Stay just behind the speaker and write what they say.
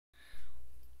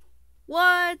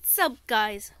What's up,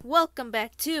 guys? Welcome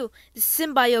back to the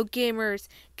Symbio Gamers.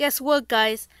 Guess what,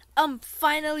 guys? I'm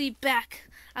finally back.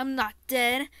 I'm not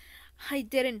dead. I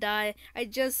didn't die.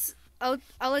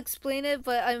 I'll explain it,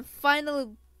 but I'm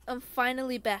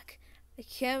finally back. I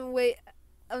can't wait.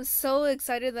 I'm so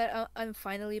excited that I'm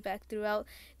finally back throughout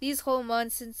these whole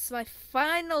months since my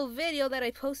final video that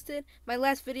I posted. My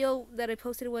last video that I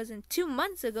posted was in 2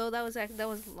 months ago. That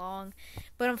was long,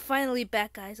 but I'm finally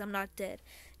back, guys. I'm not dead.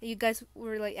 You guys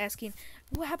were like asking,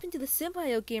 what happened to the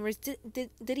Symbio Gamers?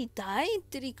 Did he die?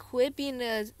 Did he quit being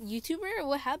a YouTuber?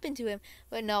 What happened to him?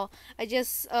 But no, I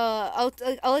just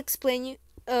I'll explain you.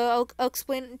 I'll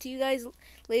explain it to you guys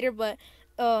later, but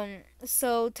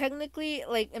so technically,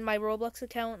 like, in my Roblox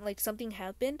account, like, something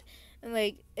happened, and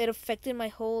like it affected my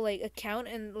whole like account,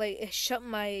 and like it shut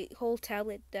my whole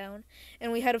tablet down,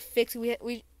 and we had to fix we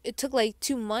it took like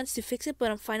 2 months to fix it,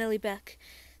 but I'm finally back.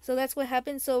 So that's what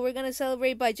happened. So we're gonna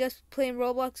celebrate by just playing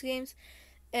Roblox games,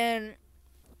 and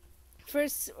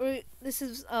first this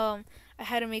is I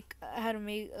had to make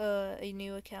a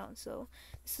new account. So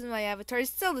this is my avatar. It's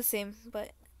still the same,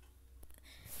 but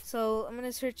so I'm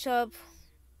gonna search up.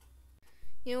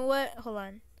 You know what? Hold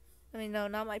on. I mean, no,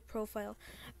 not my profile.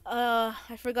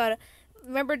 I forgot.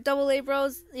 Remember Double A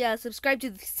Bros? Yeah, subscribe to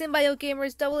the Symbio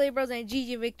Gamers, Double A Bros, and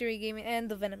GG Victory Gaming, and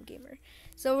the Venom Gamer.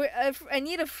 So I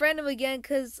need to friend him again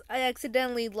because I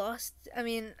accidentally lost.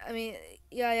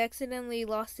 Yeah, I accidentally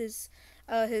lost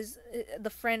the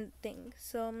friend thing.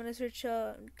 So I'm gonna search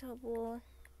Double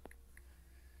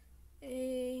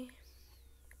A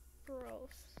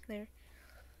Bros.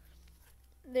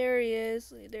 There he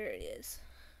is. There it is.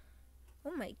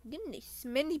 Oh my goodness,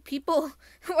 many people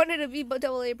wanted to be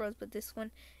Double A Bros, but this one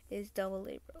is Double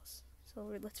A Bros.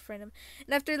 So let's friend him.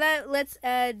 And after that, let's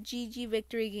add GG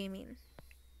Victory Gaming.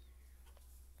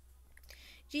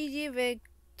 GG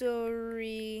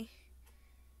Victory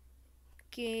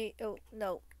Oh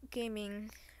no, Gaming.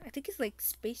 I think it's like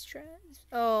Space Trans.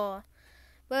 Oh,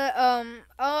 but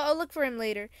I'll look for him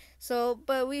later. So,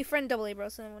 but we friend Double A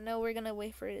Bros, so now we're gonna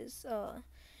wait for his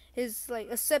like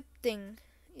accept thing.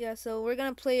 Yeah, so we're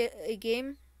gonna play a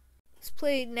game. Let's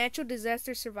play Natural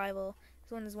Disaster Survival.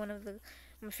 This one is one of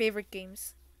my favorite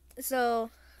games.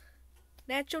 So,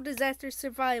 Natural Disaster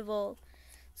Survival.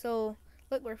 So,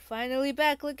 look, we're finally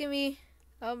back. Look at me.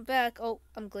 I'm back. Oh,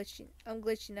 I'm glitching. I'm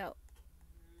glitching out.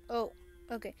 Oh,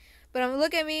 okay. But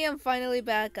look at me. I'm finally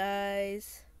back,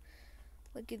 guys.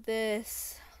 Look at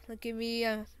this. Look at me.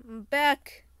 I'm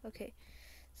back. Okay.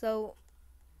 So,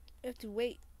 you have to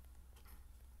wait.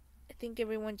 I think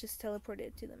everyone just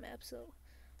teleported to the map, so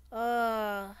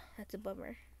that's a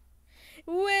bummer.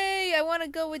 Wait, I want to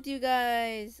go with you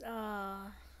guys.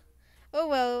 Oh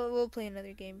well, we'll play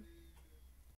another game.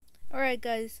 Alright,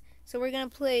 guys, so we're gonna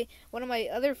play one of my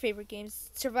other favorite games,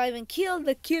 Survive and Kill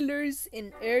the Killers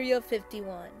in Area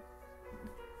 51.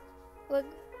 Look,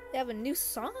 they have a new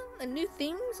song? A new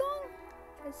theme song?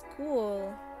 That's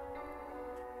cool.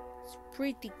 It's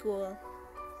pretty cool.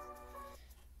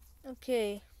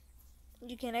 Okay.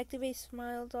 You can activate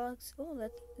Smile Dogs. Oh,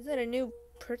 is that a new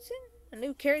person? A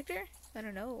new character? I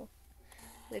don't know.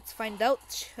 Let's find out,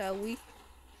 shall we?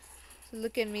 So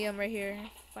look at me, I'm right here.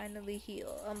 Finally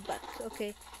heal. I'm back.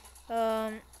 Okay.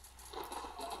 How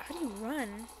do you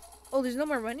run? Oh, there's no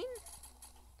more running?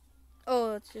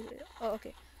 Oh, it's just, oh,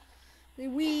 okay.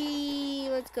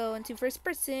 Let's go into first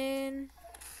person.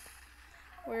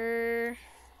 We're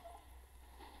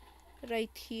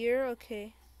right here.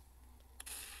 Okay.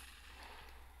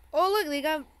 Oh, look, they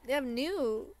have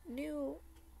new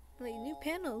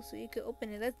panels, so you could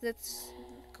open it. That's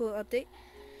a cool update.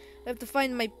 I have to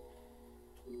find my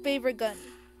favorite gun.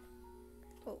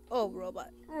 Oh, robot.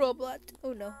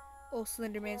 Oh no. Oh,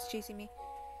 Slenderman's chasing me.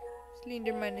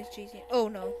 Slenderman is chasing. Oh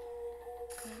no.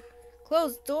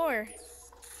 Closed door.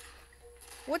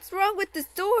 What's wrong with this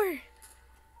door?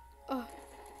 Oh,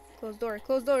 closed door.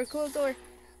 Closed door. Closed door.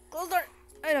 Closed door.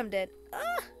 And I'm dead.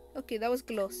 Ah. Okay, that was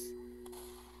close.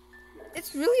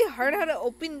 It's really hard how to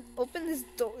open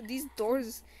these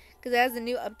doors because it has a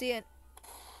new update. And,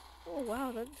 oh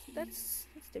wow, that's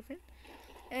different.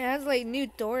 And it has like new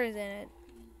doors in it.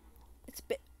 It's a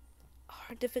bit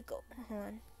hard, difficult. Hold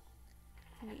on.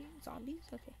 Zombies?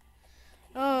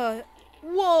 Okay.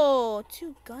 Whoa!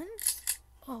 2 guns?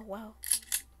 Oh, wow.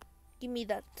 Give me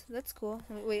that. That's cool.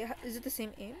 Wait, is it the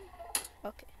same aim?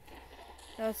 Okay.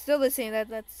 No, it's still the same.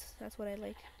 That's what I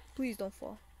like. Please don't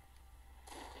fall.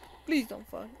 Please don't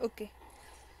fall. Okay.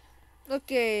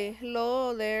 Okay.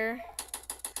 Hello there.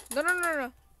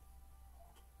 No.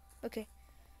 Okay.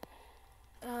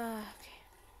 Okay.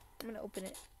 I'm gonna open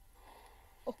it.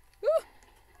 Oh.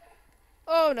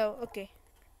 Oh no. Okay.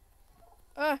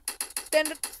 Ah,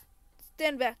 stand,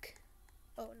 stand back.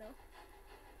 Oh no.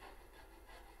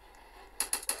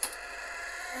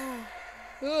 Oh.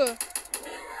 Ugh.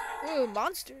 Ugh,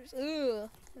 monsters. Ugh.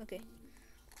 Okay.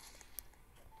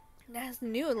 That's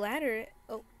new ladder.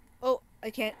 Oh, oh, I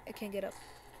can't get up.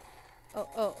 Oh,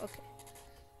 oh, okay.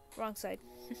 Wrong side.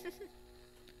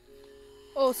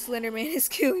 Oh, Slenderman is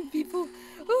killing people.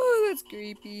 Oh, that's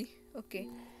creepy. Okay.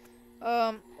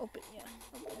 Open, yeah.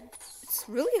 Open. It's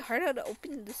really hard how to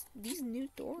open these new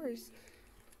doors.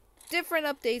 Different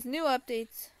updates, new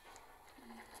updates.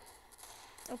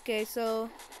 Okay, so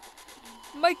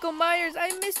Michael Myers,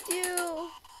 I missed you.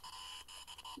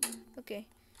 Okay,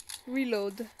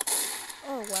 reload.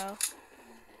 Oh wow.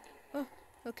 Oh,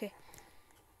 okay.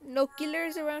 No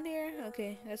killers around here.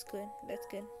 Okay, that's good. That's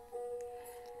good.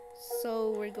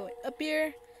 So we're going up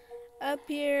here, up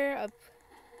here, up.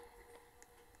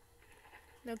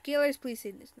 No killers, please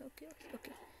say this. No killers.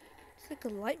 Okay. It's like a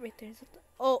light right there.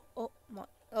 Oh, oh, my.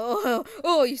 Oh,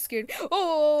 oh, you scared.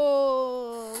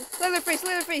 Oh, Leatherface,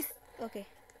 Leatherface. Okay.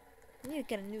 I need to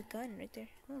get a new gun right there.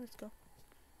 Oh, let's go.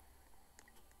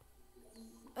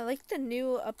 I like the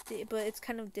new update, but it's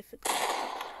kind of difficult.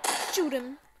 Shoot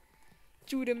him.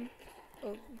 Shoot him.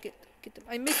 Oh, get them.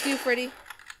 I missed you, Freddy.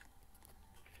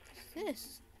 What's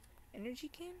this? Energy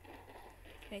can?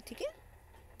 Can I take it?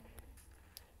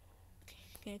 Okay,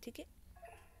 can I take it?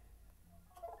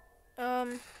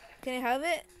 Can I have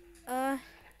it?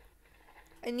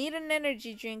 I need an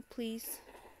energy drink, please.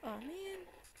 Oh, man.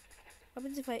 What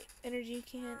happens if I energy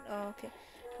can? Oh, okay.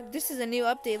 This is a new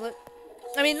update. Look.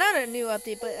 I mean, not a new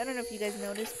update, but I don't know if you guys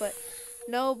noticed, but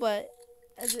no, but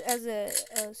as a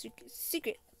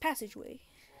secret passageway,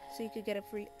 so you could get a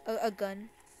free a gun.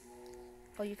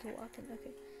 Oh, you can walk in.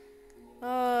 Okay.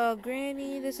 Oh,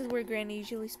 Granny. This is where Granny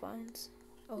usually spawns.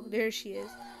 Oh, there she is.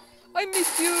 I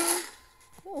missed you.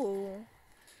 Oh,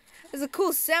 there's a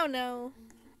cool sound now.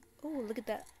 Oh, look at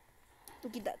that.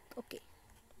 Look at that. Okay.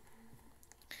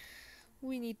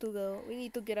 We need to go. We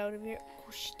need to get out of here.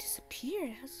 Oh, she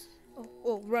disappeared. Oh,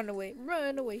 oh, run away.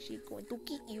 Run away. She's going to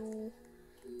get you.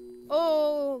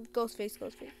 Oh, Ghostface,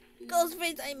 Ghostface.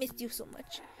 Ghostface, I missed you so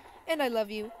much. And I love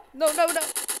you. No, no, no.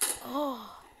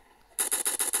 Oh.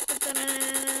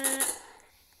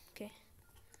 Okay.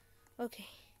 Okay.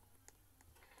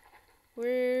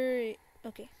 We're...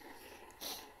 Okay.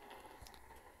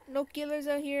 No killers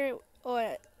out here.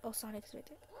 Oh, oh, Sonic's right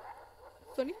there.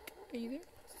 Sonic, are you there?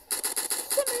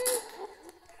 Sonic!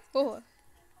 Oh.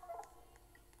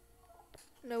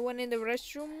 No one in the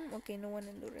restroom? Okay, no one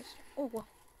in the restroom. Oh, wow.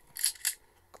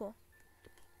 Cool.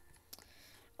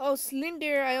 Oh,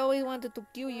 Slender, I always wanted to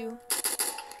kill you.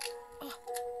 Oh.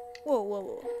 Whoa, whoa,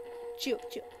 whoa. Chill,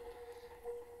 chill.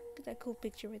 Look at that cool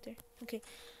picture right there. Okay.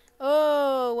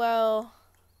 Oh, wow.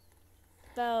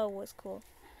 That was cool.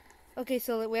 Okay,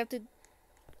 so we have to...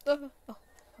 Oh,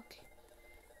 okay.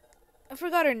 I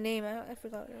forgot her name. I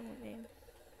forgot her name.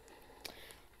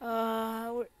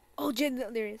 Oh, Jen,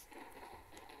 there he is.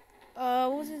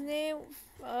 What was his name?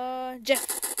 Jeff.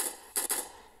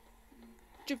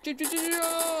 Jeff.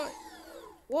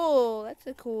 Whoa, that's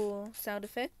a cool sound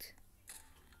effect.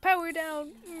 Power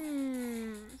down.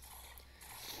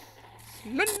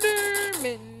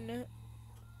 Slenderman.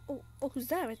 Oh, who's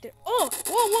that right there? Oh,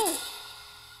 whoa.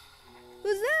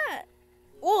 Who's that?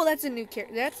 Oh, that's a new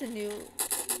character. That's a new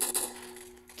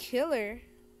killer.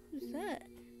 Who's that?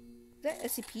 Is that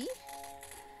SCP?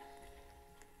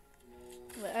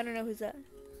 I don't know who's that.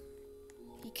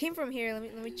 He came from here.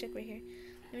 Let me check right here.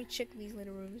 Let me check these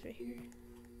little rooms right here.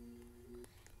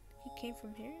 He came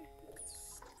from here.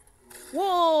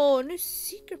 Whoa! New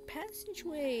secret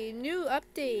passageway. New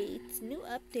updates. New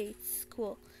updates.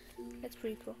 Cool. That's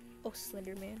pretty cool. Oh,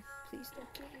 Slenderman. Please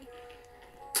don't kill me.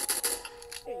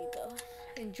 There you go.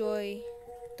 Enjoy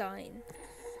dying.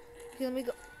 Okay, let me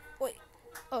go. Wait.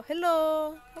 Oh,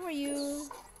 hello. How are you?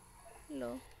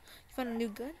 Hello. You found a new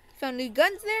gun? You found new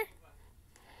guns there?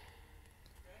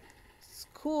 It's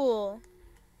cool.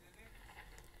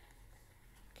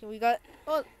 Okay, we got...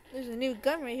 Oh, there's a new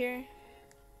gun right here.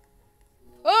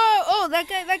 Oh, that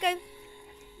guy.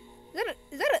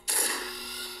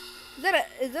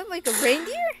 Is that like a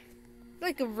reindeer?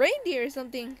 Like a reindeer or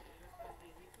something.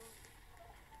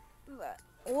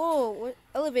 Whoa, what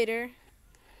elevator?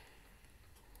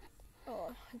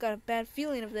 Oh, I got a bad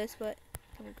feeling of this, but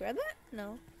can we grab that?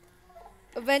 No.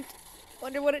 Event.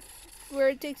 Wonder where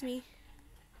it takes me.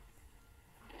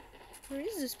 Where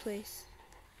is this place?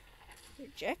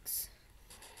 Rejects.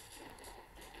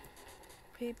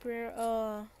 Paper.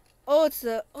 Oh, it's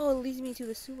the. Oh, it leads me to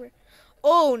the sewer.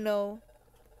 Oh no.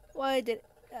 Why did it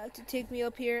have to take me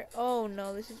up here? Oh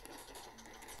no, this is.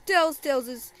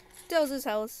 Tails'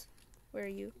 house. Where are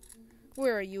you?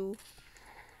 Where are you?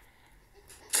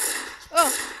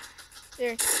 Oh,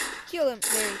 there. Kill him.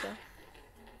 There you go.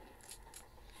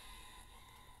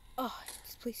 Oh,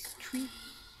 this place is creepy.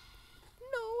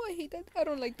 No, I hate that. I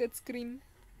don't like that scream.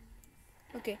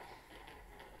 Okay.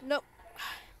 Nope.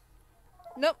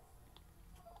 Nope.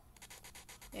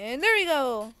 And there we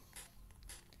go.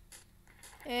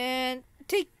 And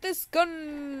take this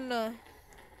gun.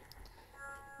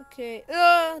 Okay.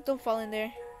 Don't fall in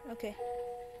there. Okay.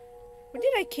 Where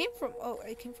did I came from? Oh,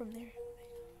 I came from there.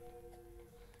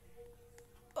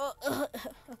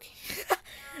 Okay.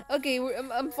 Okay,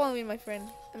 I'm following my friend.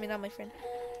 I mean, not my friend.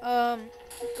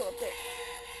 Let's go up there.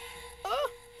 Oh!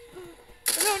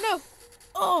 No!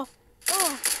 Oh!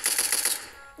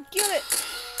 Kill it!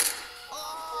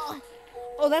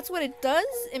 Oh, that's what it does?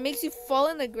 It makes you fall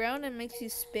on the ground and makes you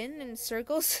spin in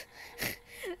circles?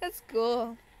 That's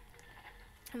cool.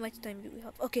 How much time do we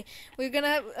have? Okay, we're gonna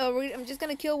have. I'm just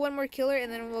gonna kill one more killer and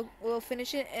then we'll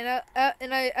finish it. And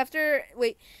after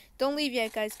wait, don't leave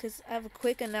yet, guys, because I have a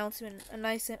quick announcement,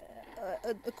 a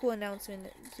cool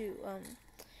announcement to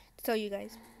tell you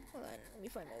guys. Hold on, let me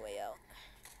find my way out.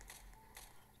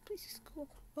 This is cool.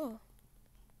 Oh,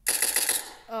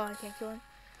 I can't kill him.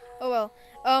 Oh well.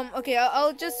 Okay,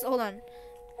 I'll just hold on.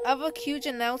 I have a huge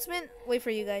announcement. Wait for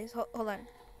you guys. Hold on,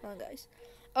 guys.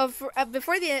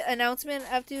 Before the announcement,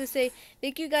 I have to say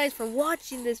thank you guys for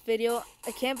watching this video.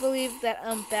 I can't believe that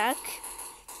I'm back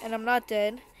and I'm not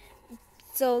dead.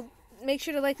 So make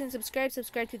sure to like and subscribe.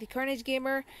 Subscribe to the Carnage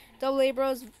Gamer, Double A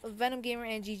Bros, Venom Gamer,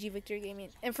 and GG Victory Gaming.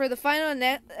 And for the final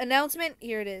announcement,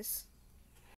 here it is.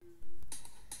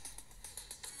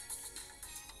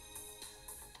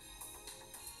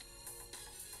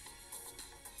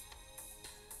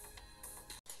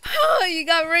 You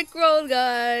got rickrolled,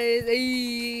 guys.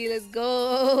 Hey, let's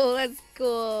go. Let's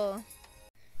go.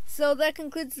 So that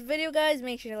concludes the video, guys.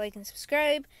 Make sure to like and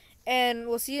subscribe. And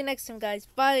we'll see you next time, guys.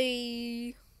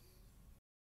 Bye.